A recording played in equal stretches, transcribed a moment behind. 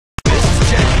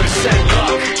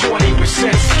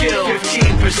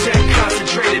15%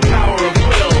 concentrated power of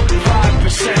will,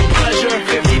 5% pleasure,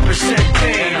 50%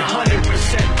 pain,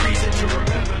 100% reason to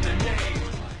remember the name.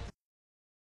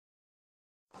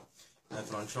 Hi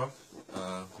Francois,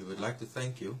 we would like to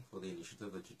thank you for the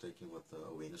initiative that you're taking with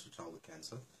awareness of childhood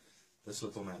cancer. This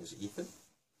little man is Ethan.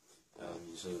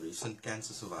 He's a recent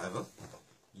cancer survivor.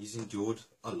 He's endured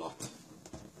a lot.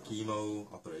 Chemo,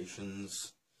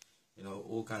 operations, you know,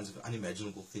 all kinds of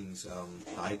unimaginable things.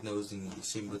 Diagnosed in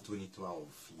December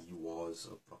 2012. He was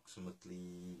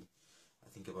approximately, I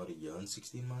think, about a year and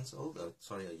 16 months old.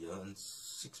 Sorry, a year and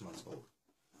 6 months old.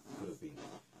 Could have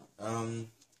been.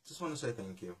 Just want to say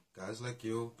thank you. Guys like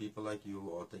you, people like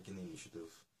you are taking the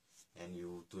initiative and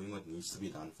you're doing what needs to be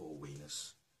done for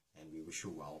awareness. And we wish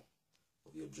you well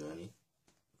of your journey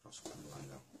across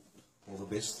Mpumalanga. All the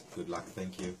best. Good luck.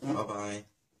 Thank you. Bye-bye.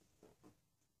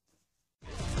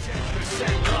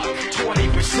 10% luck,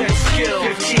 20% skill,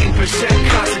 15%